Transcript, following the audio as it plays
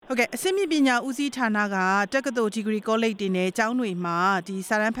Okay, အဆင့်မြင့်ပညာဦးစီးဌာနကတက္ကသိုလ် degree college တွေနဲ့ကျောင်းတွေ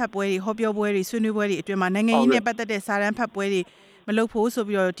မှာဒီစာတမ်းဖတ်ပွဲတွေဟောပြောပွဲတွေဆွေးနွေးပွဲတွေအတွင်းမှာနိုင်ငံရေးနဲ့ပတ်သက်တဲ့စာတမ်းဖတ်ပွဲတွေမလုပ်ဖို့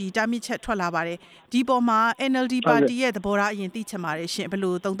ဆိုပြီးတော့ဒီတာမြစ်ချက်ထွက်လာပါတယ်ဒီပေါ်မှာ NLD ပါတီရဲ့သဘောထားအရင်သိချင်ပါတယ်ရှင်ဘယ်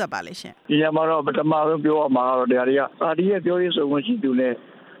လိုသုံးသပ်ပါလဲရှင်ဒီညမှာတော့ပထမဆုံးပြောရမှာတော့တရားတွေကပါတီရဲ့ပြောရေးဆိုခွင့်ရှိသူ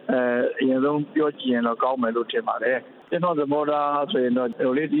နဲ့အရင်ဆုံးပြောကြည့်ရင်တော့ကောင်းမယ်လို့ထင်ပါတယ်ကျွန်တော်သဘောထားဆိုရင်တော့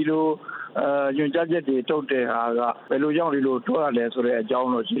လေဒီလိုညွှန်ကြားချက်တွေထုတ်တဲ့ဟာကဘယ်လိုကြောင့်ဒီလိုထွက်ရလဲဆိုတဲ့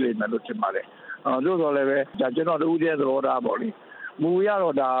အကြောင်းတော့ရှိလိမ့်မယ်လို့ထင်ပါတယ်သို့တော်လည်းပဲဒါကျွန်တော်တို့ရဲ့သဘောထားပေါ့လေမူ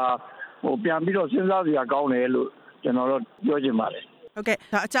ရတော့ဒါပြန်ပြီးတော့စဉ်းစားစရာကောင်းတယ်လို့ကျွန်တော်တို့ပြောချင်ပါတယ်ဟုတ်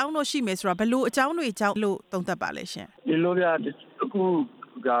ကဲ့ဒါအကြောင်းတော့ရှိမယ်ဆိုတော့ဘယ်လိုအကြောင်းတွေကြောင့်လို့သုံးသပ်ပါလဲရှင်ဒီလိုပြ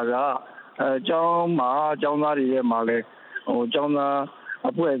အခုကအကြောင်းမှာအကြောင်းသားတွေရဲ့မှာလဲအကြောင်းသား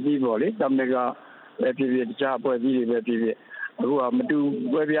အဖွဲ့အစည်းပေါ့လေတမန်ကပဲဖြစ်ဖြစ်တခြားအဖွဲ့အစည်းတွေပဲဖြစ်ဖြစ်အခုကမတူ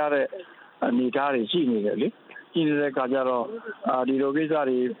ကွဲပြားတဲ့အနေအထားတွေရှိနေတယ်လေရှိနေတဲ့အခါကျတော့ဒီလိုကိစ္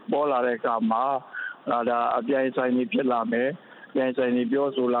စတွေပေါ်လာတဲ့အခါမှာဒါအပြိုင်ဆိုင်တွေဖြစ်လာမယ်အပြိုင်ဆိုင်တွေ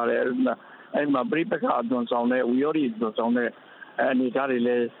ပြောဆိုလာတယ်အဲ့မှာပြိပက္ခအသွင်ဆောင်တဲ့ဝီယောရီအသွင်ဆောင်တဲ့အနေအထားတွေ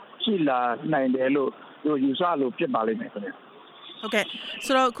လည်းရှိလာနိုင်တယ်လို့သူယူဆလို့ဖြစ်ပါလိမ့်မယ်ခင်ဗျဟုတ်ကဲ့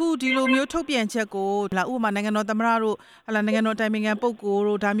ဆိုတော့အခုဒီလိုမျိုးထုတ်ပြန်ချက်ကိုလာဥပမာနိုင်ငံတော်သမ္မတတို့ဟလာနိုင်ငံတော်တိုင်ပင်ခံပုဂ္ဂိုလ်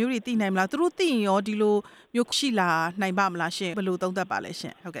တို့ဒါမျိုးတွေသိနိုင်မလားသူတို့သိရင်ရောဒီလိုမျိုးရှိလာနိုင်ပါမလားရှင်ဘယ်လိုသုံးသပ်ပါလဲရှ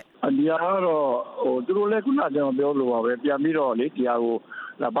င်ဟုတ်ကဲ့ဒီဟာကတော့သူတို့လည်းခုနကျွန်တော်ပြောလို့ပါပဲပြန်ပြီးတော့လေဒီဟာ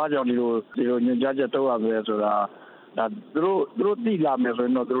ကိုဘာကြောင့်ဒီလိုညွှန်ကြားချက်ထုတ်ရပဲဆိုတာဒါသူတို့သိလာမယ်ဆို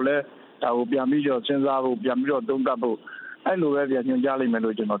ရင်တော့သူတို့လည်းဒါကိုပြန်ပြီးတော့စဉ်းစားဖို့ပြန်ပြီးတော့သုံးသပ်ဖို့အဲ့လိုပဲပြန်ညွှန်ကြားလိမ့်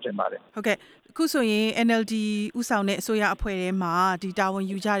မယ်လို့ကျွန်တော်ထင်ပါတယ်ဟုတ်ကဲ့အခုဆိုရင် NLD ဥဆောင်တဲ့အစိုးရအဖွဲ့ထဲမှာဒီတာဝန်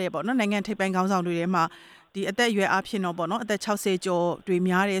ယူကြတယ်ပေါ့နော်နိုင်ငံထိပ်ပိုင်းခေါင်းဆောင်တွေထဲမှာဒီအသက်အရွယ်အဖြစ်တော့ပေါ့နော်အသက်60ကျော်တွေ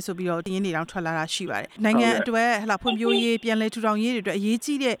များတယ်ဆိုပြီးတော့တင်းရင်းနေတောင်ထွက်လာတာရှိပါတယ်နိုင်ငံအတွက်ဟလာဖွံ့ဖြိုးရေးပြန်လည်ထူထောင်ရေးတွေအတွက်အ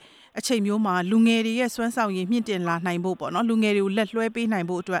ရေးကြီးတဲ့အချိန်မျိုးမှာလူငယ်တွေရဲ့စွမ်းဆောင်ရည်မြင့်တင်လာနိုင်ဖို့ပေါ့နော်လူငယ်တွေကိုလက်လွှဲပေး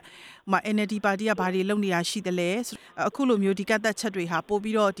နိုင်ဖို့အတွက်NLD ပါတီကဘာတွေလုပ်နေတာရှိသလဲအခုလိုမျိုးဒီကတ်သက်ချက်တွေဟာပို့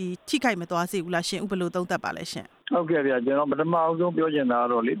ပြီးတော့ဒီထိခိုက်မသွားစေဘူးလားရှင်ဥပလိုသုံးသပ်ပါလဲရှင်ဟုတ်ကဲ့ဗျာကျွန်တော်ပထမအောင်ဆုံးပြောချင်တာက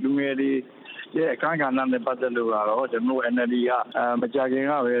တော့လေလူငယ်တွေရဲ့အခမ်းကဏ္ဍနဲ့ပတ်သက်လို့ကတော့ကျွန်တော် NLD ကမကြ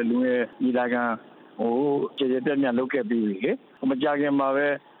ခင်ကပဲလူငယ်ညီလာခံကျေပြတ်မြတ်လုပ်ခဲ့ပြီးပြီလေမကြခင်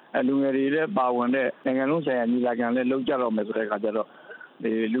မှာပဲလူငယ်တွေလည်းပါဝင်တဲ့နိုင်ငံလုံးဆိုင်ရာညီလာခံလည်းလုပ်ကြတော့မယ်ဆိုတဲ့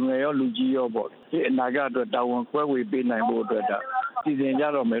အခါကျတော့ဒီလူငယ်ရောလူကြီးရောပေါ့ဒီအနာဂတ်အတွက်တာဝန်ခွဲဝေပေးနိုင်ဖို့အတွက်ဒါစီ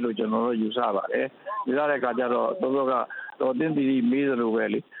စဉ်ကြတော့မယ်လို့ကျွန်တော်တို့ယူဆပါတယ်ဒီတဲ့အခါကျတော့သောကတော့တင်းတီမေးသလိုပဲ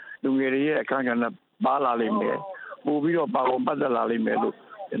လေလူငယ်တွေရဲ့အခမ်းကဏ္ဍပါလာလိမ့်မယ်ပို့ပြီးတော့ပါဝင်ပတ်သက်လာလိမ့်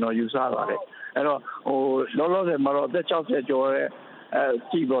မယ်လို့ကျွန်တော်ယူဆပါတယ်အဲ့တော့လောလောဆယ်မှာတော့အသက်60ကျော်ရဲ့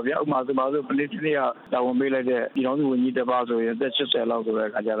ကြည့်ပေါ့ဗျာဥပမာဆိုပါစို့ပလစ်တစ်နေ့ကတာဝန်ပေးလိုက်တဲ့ပြည်တော်စုဝန်ကြီးတစ်ပါးဆိုရင်အသက်80လောက်ဆို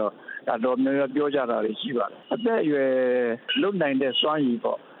တဲ့အခါကျတော့ဒါတော့မျိုးမျိုးပြောကြတာတွေရှိပါတယ်အသက်အရွယ်လွတ်နိုင်တဲ့စွမ်းရည်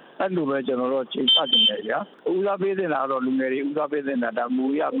ပေါ့အဲ့လိုပဲကျွန်တော်တို့ချိန်ဆကြည့်နေကြဦးစားပေးနေတာတော့လူငယ်တွေဦးစားပေးနေတာဒါ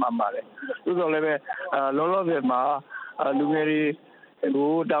မူရမှန်ပါတယ်သို့တော်လည်းပဲလောလောဆယ်မှာလူ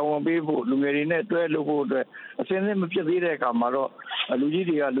ငယ်တွေတာဝန်ပေးဖို့လူငယ်တွေနဲ့တွဲလုပ်ဖို့အတွက်အစင်းစင်းမဖြစ်သေးတဲ့အခါ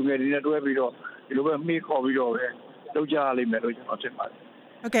မှာတော့လူကြီးတွေကလူငယ်တွေနဲ့တွဲပြီးတော့ဒီလိုပဲမေးခေါ်ပြီးတော့ပဲလုပ်ကြရလိမ့်မယ်လို့ကျွန်တော်ထင်ပါ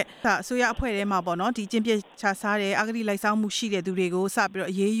တယ်ဟုတ်ကဲ့အစိုးရအဖွဲ့ထဲမှာပေါ့နော်ဒီကျင့်ပချစားတဲ့အဂတိလိုက်စားမှုရှိတဲ့သူတွေကိုစပြီးတော့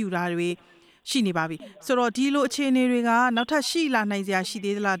အရေးယူတာတွေရှိနေပါပြီဆိုတော့ဒီလိုအခြေအနေတွေကနောက်ထပ်ရှိလာနိုင်စရာရှိ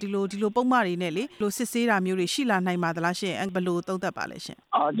သေးသလားဒီလိုပုံမှန်တွေနဲ့လေလိုစစ်ဆေးတာမျိုးတွေရှိလာနိုင်ပါသလားရှင်ဘယ်လိုသုံး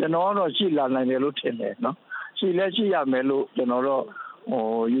သပ်ပါလဲရှင်ကျွန်တော်တော့ရှိလာနိုင်တယ်လို့ထင်တယ်နော်ရှိရမယ်လို့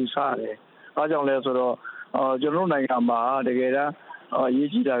ကျွန်တော်တော့ယူဆတယ်အားကြောင့်လဲဆိုတော့ကျွန်တော်နိုင်ငံမှာတကယ်တမ်းအ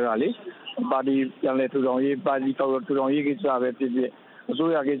ရေးကြီးတာကလေပါတီပြန်လည်ထူထောင်ရေးပါတီထူထောင်ရေးကိစ္စပဲဖြစ်ဖြစ်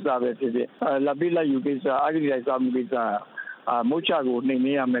အစိုးရကိစ္စပဲဖြစ်ဖြစ်လက်ပိလက်ယူကိစ္စအဂတိလိုက်စားမှုကိစ္စမုတ်ချကိုနှိမ်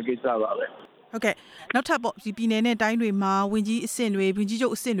နင်းရမယ့်ကိစ္စပါပဲဟုတ်ကဲ့နောက်ထပ်ပေါ့ဒီပြည်နယ်နဲ့တိုင်းတွေမှာဝင်ကြီးအဆင့်တွေဝင်ကြီးချု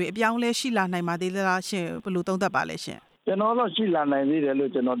ပ်အဆင့်တွေအပြောင်းလဲရှိလာနိုင်ပါသေးလားရှင်ဘယ်လိုသုံးသပ်ပါလဲရှင်ကျွန်တော်တော့ရှိလာနိုင်သေးတယ်လို့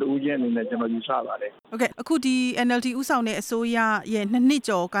ကျွန်တော်တူးချင်းအနေနဲ့ကျွန်တော်ယူဆပါတယ်ဟုတ်ကဲ့အခုဒီ NLD ဥဆောင်တဲ့အစိုးရရဲ့2နှစ်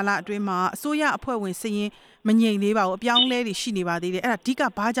ကျော်ကာလအတွင်းမှာအစိုးရအဖွဲ့ဝင်စည်ရင်မငြိမ်သေးပါဘူးအပြောင်းလဲတွေရှိနေပါသေးတယ်အဲ့ဒါအဓိက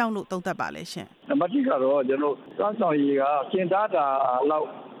ဘာကြောင့်လို့သုံးသပ်ပါလဲရှင်နံပါတ်1ကတော့ကျွန်တော်စောင့်ဆောင်ရေးကကျင်သားတာ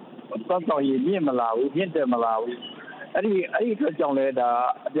လောက်စောင့်ဆောင်ရေးမြင့်မလာဘူးမြင့်တယ်မလာဘူးအဲ့ဒီအတွက်ကြော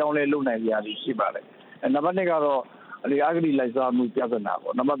င့်လဲဒါအပြောင်းလဲလုပ်နိုင်ကြရရှိပါတယ်နံပါတ်2ကတော့ဒီအဂတိလိုက်စားမှုပြ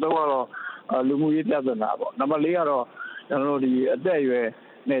ဿနာပေါ့နံပါတ်3ကတော့လူမှုရေးပြဿနာပေါ့နံပါတ်4ကတော့ကျွန်တော်တို့ဒီအသက်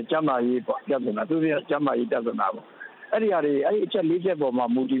အရွယ်နဲ့ကျန်းမာရေးပေါ့ပြဿနာသူတို့ကျန်းမာရေးပြဿနာပေါ့အဲ့ဒီအချက်၄ချက်ပေါ်မှာ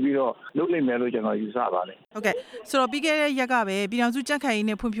မူတည်ပြီးတော့လုပ်နိုင်မယ်လို့ကျွန်တော်ယူဆပါတယ်ဟုတ်ကဲ့ဆိုတော့ပြီးခဲ့တဲ့ရက်ကပဲပြည်ထောင်စုကြံ့ခိုင်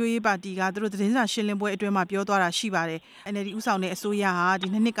ရေးနဲ့ဖွံ့ဖြိုးရေးပါတီကသူတို့သတင်းစာရှင်းလင်းပွဲအတွင်းမှာပြောသွားတာရှိပါတယ် NLD ဥဆောင်တဲ့အစိုးရဟာဒီ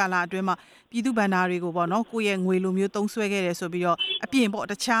2နှစ်ကာလအတွင်းမှာပြည်သူ့ဘဏ္ဍာတွေကိုပေါ့နော်ကိုယ့်ရဲ့ငွေလိုမျိုးသုံးစွဲခဲ့တယ်ဆိုပြီးတော့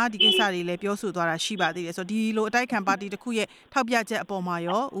အပြင်ပေါ့တခြားဒီကိစ္စတွေလည်းပြောဆိုသွားတာရှိပါသေးတယ်ဆိုတော့ဒီလိုအတိုက်ခံပါတီတစ်ခုရဲ့ထောက်ပြချက်အပေါ်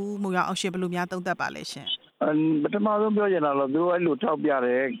မှာရောဦးမူရအောင်ရှင်ဘယ်လိုများသုံးသပ်ပါလဲရှင် ပထမဆုံးပြောချင်တာတော့သူတို့အဲ့လိုထောက်ပြတ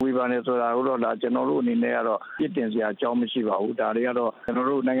ယ်ဝေဖန်နေဆိုတာကိုတော့ဒါကျွန်တော်တို့အနေနဲ့ကတော့ပြစ်တင်စရာအကြောင်းမရှိပါဘူးဒါတွေကတော့ကျွန်တော်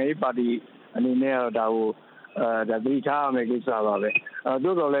တို့နိုင်ငံရေးပါတီအနေနဲ့ကတော့ဒါကိုဒါသတိထားရမယ့်ကိစ္စပါပဲ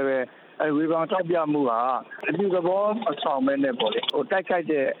သို့တော်လည်းပဲဝေဖန်ထောက်ပြမှုဟာအပြုသဘောအဆောင်မဲ့နဲ့ပေါ့လေတိုက်ခိုက်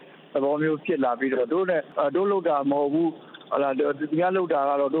တဲ့သဘောမျိုးဖြစ်လာပြီးတော့တို့လောက်တာမဟုတ်ဘူးဟလာဒီကလောက်တာ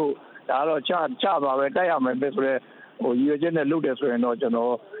ကတော့တို့ဒါကတော့ချပါပဲတိုက်ရမယ်ပဲဆိုတော့ရည်ရွယ်ချက်နဲ့လုပ်တယ်ဆိုရင်တော့ကျွန်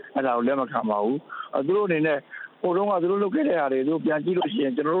တော်အဲ့ဒါကိုလက်မခံပါဘူးသူတို့အနေနဲ့ဟိုတုန်းကသူတို့လုပ်ခဲ့တဲ့ဟာတွေသူပြန်ကြည့်လို့ရှိရ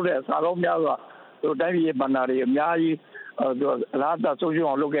င်ကျွန်တော်တို့လည်းအစားကောင်းများစွာသူတို့တိုင်းပြည်ရဲ့ဘဏ္ဍာတွေအများကြီးသူအလားအဆုံးရှုံး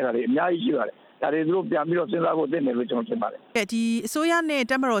အောင်လုပ်ခဲ့တာတွေအများကြီးရှိပါတယ်ဒါတွေသူတို့ပြန်ပြီးတော့စဉ်းစားဖို့သင့်တယ်လို့ကျွန်တော်ထင်ပါတယ်။ဒီအစိုးရနဲ့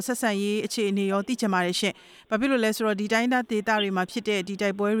တပ်မတော်ဆက်ဆံရေးအခြေအနေရောသိချင်ပါတယ်ရှင်။ဘာဖြစ်လို့လဲဆိုတော့ဒီတိုင်းဒေသတွေမှာဖြစ်တဲ့ဒီတို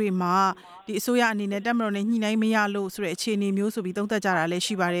က်ပွဲတွေမှာဒီအစိုးရအနေနဲ့တပ်မတော်နဲ့ညှိနှိုင်းမရလို့ဆိုတဲ့အခြေအနေမျိုးဆိုပြီးသုံးသပ်ကြတာလည်း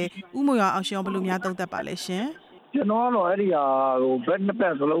ရှိပါတယ်။ဥမ္မရွာအောင်ရှင်ဘယ်လိုများသုံးသပ်ပါလဲရှင်။ကျွန်တော်ကတော့အဲ့ဒီဟာဘက်နှစ်ပ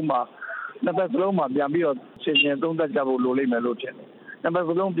တ်စလုံးမှာပြန်ပြီးတော့ရှင်းရှင်းသုံးသပ်ကြဖို့လိုလိမ့်မယ်လို့ထင်တယ်။နှစ်ပတ်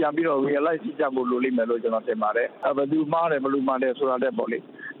စလုံးပြန်ပြီးတော့ realize ကြဖို့လိုလိမ့်မယ်လို့ကျွန်တော်ထင်ပါတယ်။ဘယ်သူမှားတယ်ဘယ်လိုမှားတယ်ဆိုတာတက်ပေါ့လေ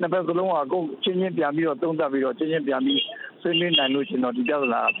။နှစ်ပတ်စလုံးကကိုချင်းချင်းပြန်ပြီးတော့သုံးသပ်ပြီးတော့ချင်းချင်းပြန်ပြီးဆွေးနွေးနိုင်လို့ရှင်တော့ဒီပြဿ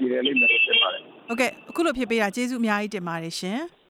နာပြည်တယ်လိမ့်မယ်လို့ထင်ပါတယ်။ဟုတ်ကဲ့အခုလိုဖြစ်ပေးတာကျေးဇူးအများကြီးတင်ပါတယ်ရှင်။